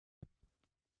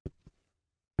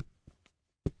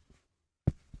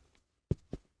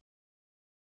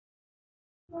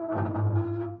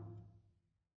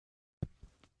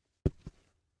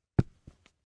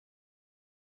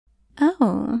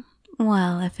Oh,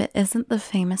 well, if it isn't the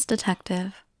famous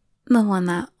detective, the one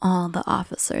that all the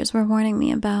officers were warning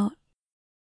me about.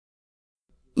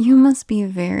 You must be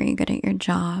very good at your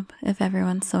job if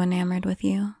everyone's so enamored with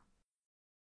you.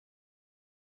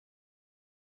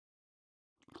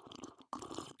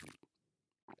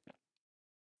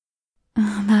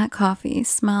 That coffee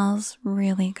smells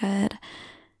really good.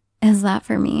 Is that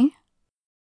for me?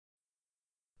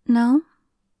 No?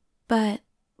 But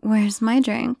where's my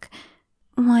drink?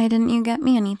 Why didn't you get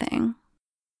me anything?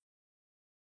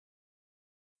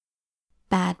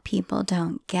 Bad people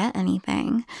don't get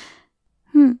anything.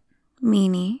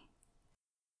 Meanie.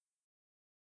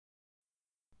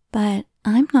 But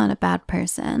I'm not a bad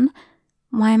person.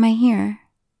 Why am I here?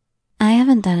 I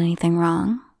haven't done anything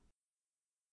wrong.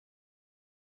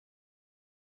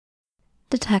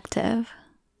 Detective,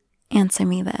 answer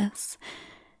me this.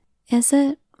 Is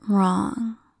it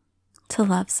wrong to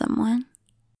love someone?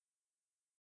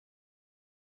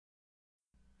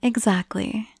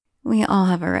 Exactly. We all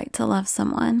have a right to love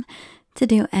someone, to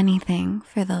do anything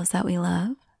for those that we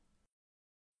love.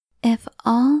 If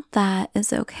all that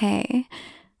is okay,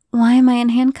 why am I in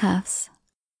handcuffs?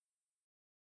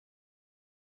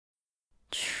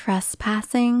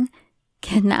 Trespassing?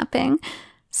 Kidnapping?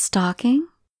 Stalking?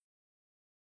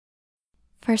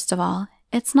 First of all,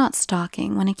 it's not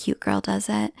stalking when a cute girl does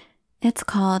it. It's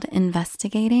called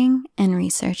investigating and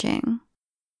researching.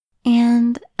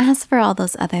 And as for all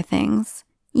those other things,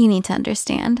 you need to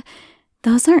understand,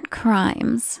 those aren't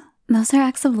crimes. Those are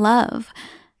acts of love.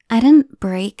 I didn't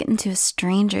break into a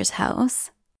stranger's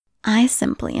house. I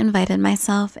simply invited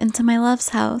myself into my love's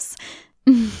house.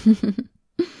 And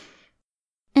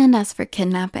as for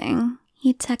kidnapping,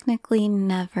 he technically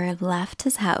never left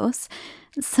his house,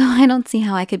 so I don't see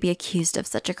how I could be accused of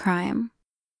such a crime.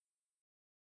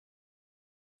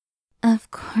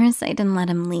 Of course I didn't let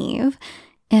him leave.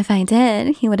 If I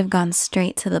did, he would have gone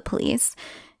straight to the police.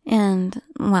 And,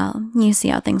 well, you see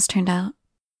how things turned out.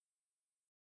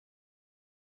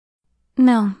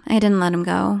 No, I didn't let him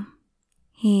go.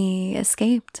 He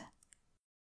escaped.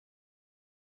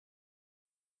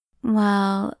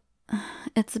 Well,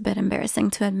 it's a bit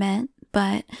embarrassing to admit,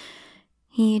 but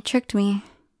he tricked me.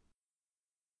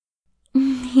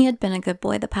 He had been a good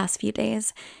boy the past few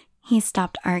days. He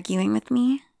stopped arguing with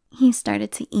me. He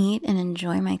started to eat and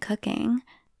enjoy my cooking.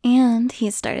 And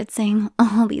he started saying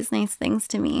all these nice things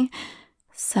to me.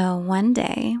 So one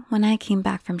day, when I came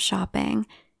back from shopping,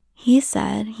 he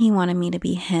said he wanted me to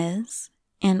be his,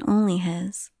 and only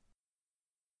his.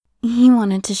 He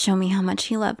wanted to show me how much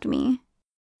he loved me.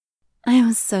 I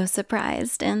was so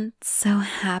surprised and so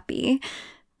happy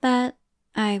that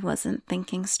I wasn't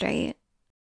thinking straight.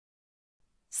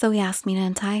 So he asked me to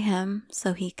untie him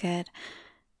so he could,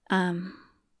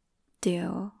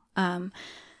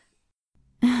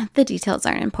 the details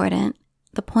aren't important.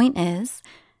 The point is,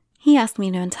 he asked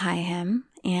me to untie him,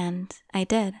 and I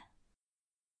did.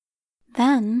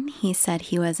 Then he said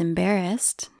he was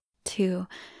embarrassed to,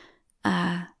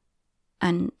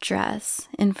 undress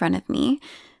in front of me,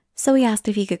 so he asked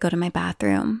if he could go to my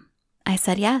bathroom. I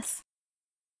said yes.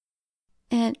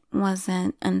 It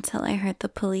wasn't until I heard the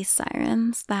police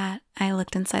sirens that I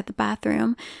looked inside the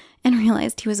bathroom and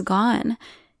realized he was gone.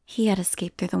 He had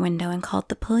escaped through the window and called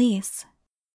the police.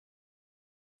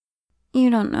 You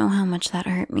don't know how much that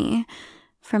hurt me,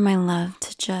 for my love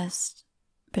to just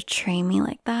betray me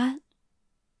like that.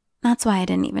 That's why I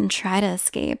didn't even try to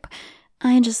escape.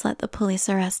 I just let the police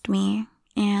arrest me,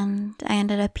 and I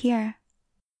ended up here.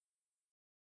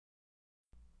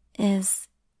 Is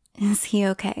he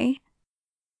okay?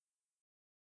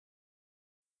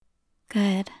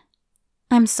 Good.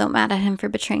 I'm so mad at him for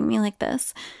betraying me like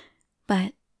this,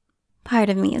 but part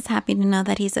of me is happy to know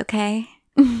that he's okay.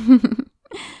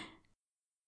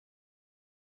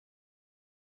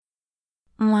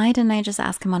 Why didn't I just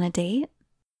ask him on a date?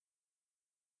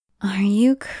 Are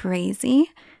you crazy?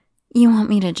 You want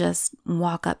me to just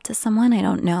walk up to someone I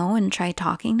don't know and try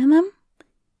talking to them?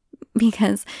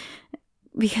 Because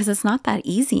it's not that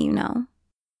easy, you know.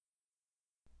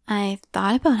 I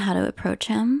thought about how to approach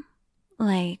him,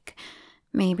 like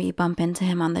maybe bump into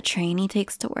him on the train he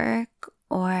takes to work,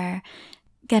 or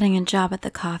getting a job at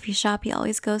the coffee shop he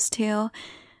always goes to,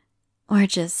 or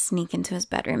just sneak into his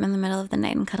bedroom in the middle of the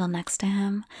night and cuddle next to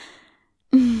him.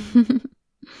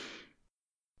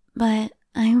 But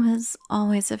I was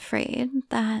always afraid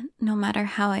that no matter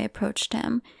how I approached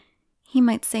him, he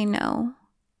might say no,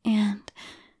 and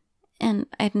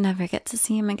I'd never get to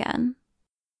see him again.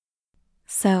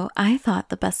 So I thought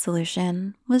the best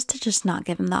solution was to just not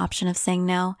give him the option of saying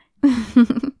no.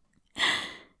 Doesn't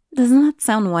that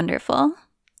sound wonderful?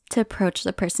 To approach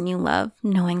the person you love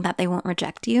knowing that they won't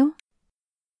reject you?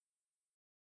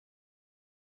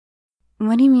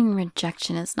 What do you mean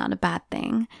rejection is not a bad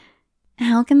thing?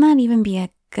 How can that even be a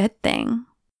good thing?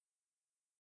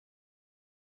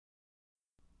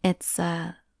 It's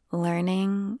a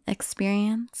learning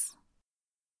experience.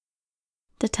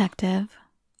 Detective,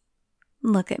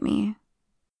 look at me.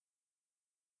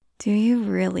 Do you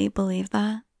really believe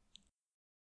that?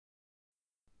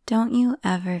 Don't you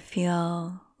ever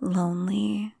feel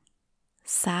lonely,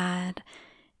 sad,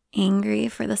 angry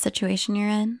for the situation you're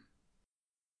in?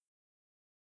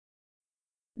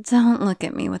 Don't look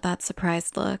at me with that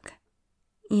surprised look.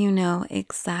 You know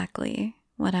exactly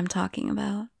what I'm talking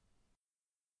about.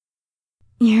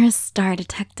 You're a star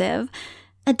detective,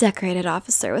 a decorated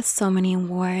officer with so many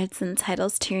awards and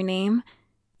titles to your name.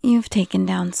 You've taken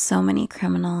down so many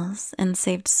criminals and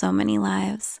saved so many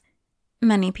lives.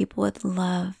 Many people would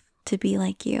love to be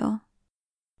like you.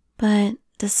 But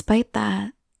despite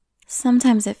that,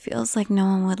 sometimes it feels like no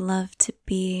one would love to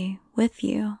be with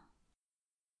you.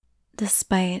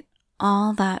 Despite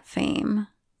all that fame,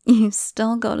 you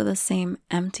still go to the same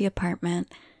empty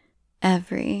apartment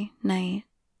every night,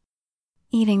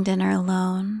 eating dinner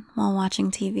alone while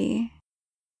watching TV.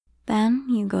 Then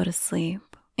you go to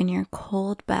sleep in your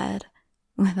cold bed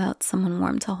without someone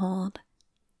warm to hold,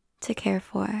 to care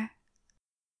for.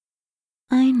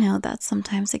 I know that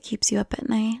sometimes it keeps you up at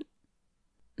night,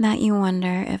 that you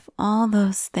wonder if all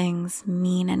those things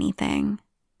mean anything,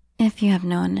 if you have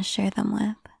no one to share them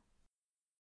with.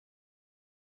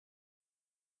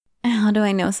 How do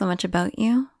I know so much about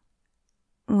you?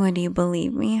 Would you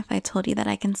believe me if I told you that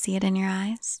I can see it in your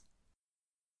eyes?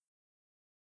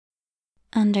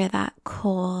 Under that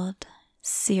cold,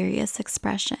 serious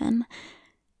expression,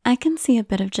 I can see a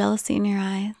bit of jealousy in your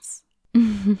eyes.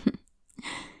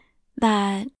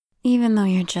 That even though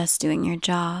you're just doing your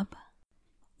job,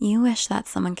 you wish that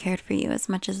someone cared for you as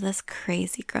much as this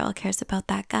crazy girl cares about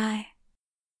that guy.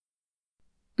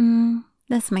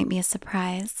 This might be a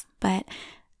surprise, but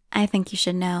I think you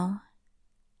should know.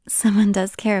 Someone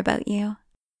does care about you.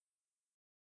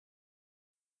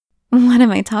 What am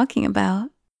I talking about?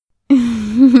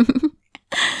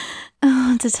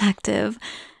 Oh, detective,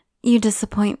 you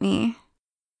disappoint me.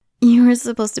 You were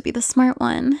supposed to be the smart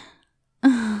one.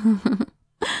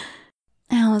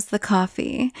 How's the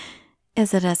coffee?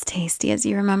 Is it as tasty as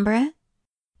you remember it?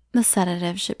 The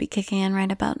sedative should be kicking in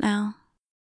right about now.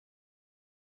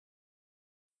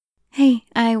 Hey,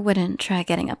 I wouldn't try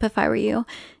getting up if I were you.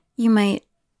 You might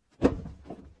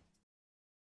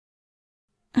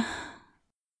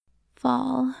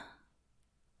fall.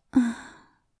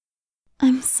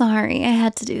 I'm sorry I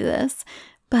had to do this,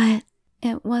 but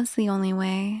it was the only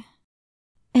way.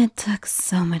 It took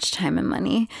so much time and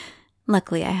money.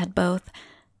 Luckily, I had both.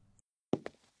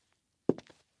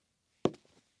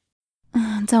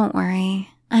 Don't worry,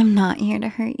 I'm not here to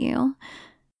hurt you.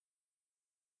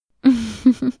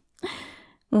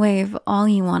 Wave all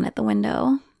you want at the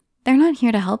window. They're not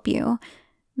here to help you.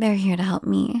 They're here to help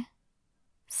me.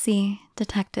 See,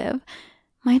 detective,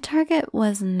 my target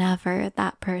was never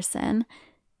that person.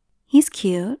 He's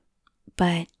cute,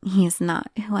 but he's not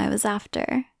who I was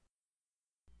after.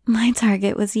 My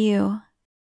target was you.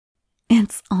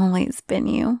 It's always been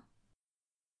you.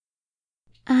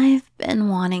 I've been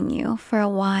wanting you for a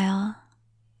while,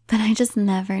 but I just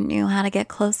never knew how to get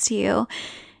close to you.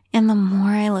 And the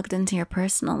more I looked into your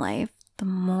personal life, the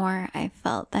more I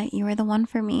felt that you were the one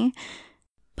for me.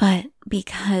 But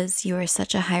because you were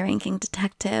such a high-ranking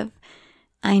detective,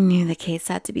 I knew the case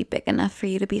had to be big enough for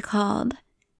you to be called.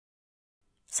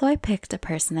 So I picked a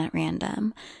person at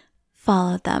random,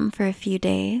 followed them for a few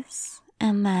days,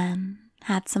 and then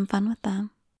had some fun with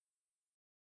them.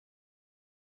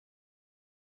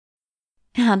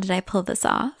 How did I pull this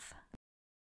off?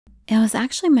 It was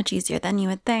actually much easier than you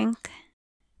would think.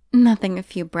 Nothing a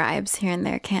few bribes here and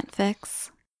there can't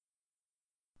fix.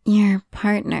 Your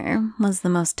partner was the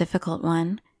most difficult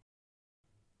one.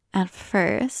 At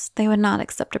first, they would not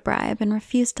accept a bribe and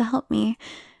refused to help me,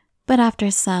 but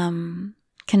after some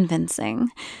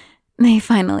convincing, they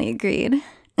finally agreed.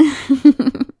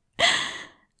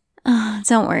 Oh,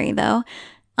 don't worry though,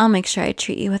 I'll make sure I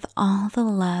treat you with all the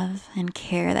love and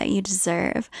care that you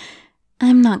deserve.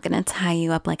 I'm not gonna tie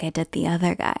you up like I did the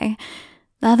other guy.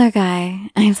 The other guy,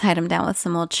 I tied him down with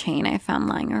some old chain I found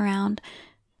lying around.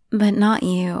 But not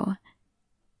you.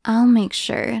 I'll make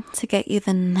sure to get you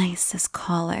the nicest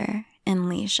collar and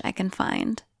leash I can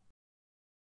find.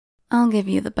 I'll give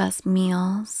you the best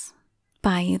meals,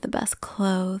 buy you the best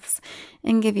clothes,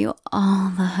 and give you all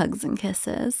the hugs and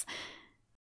kisses.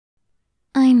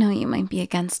 I know you might be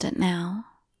against it now,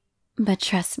 But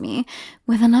trust me,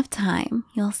 with enough time,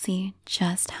 you'll see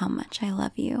just how much I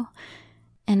love you.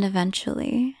 And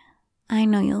eventually, I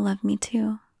know you'll love me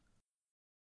too.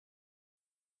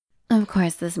 Of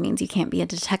course, this means you can't be a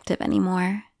detective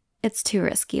anymore. It's too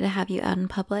risky to have you out in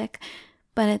public,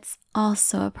 but it's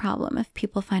also a problem if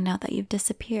people find out that you've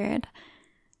disappeared.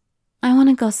 I want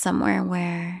to go somewhere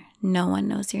where no one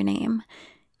knows your name.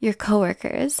 Your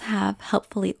coworkers have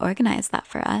helpfully organized that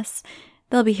for us.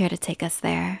 They'll be here to take us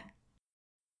there.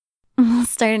 We'll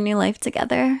start a new life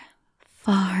together,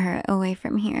 far away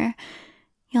from here.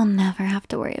 You'll never have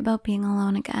to worry about being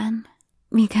alone again,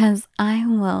 because I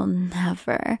will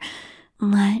never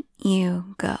let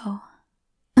you go.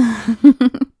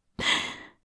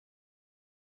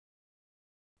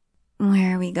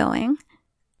 Where are we going?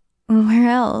 Where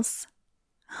else?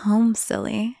 Home,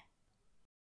 silly.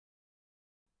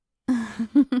 Have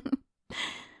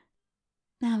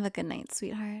a good night,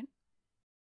 sweetheart.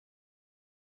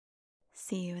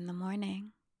 See you in the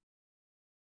morning.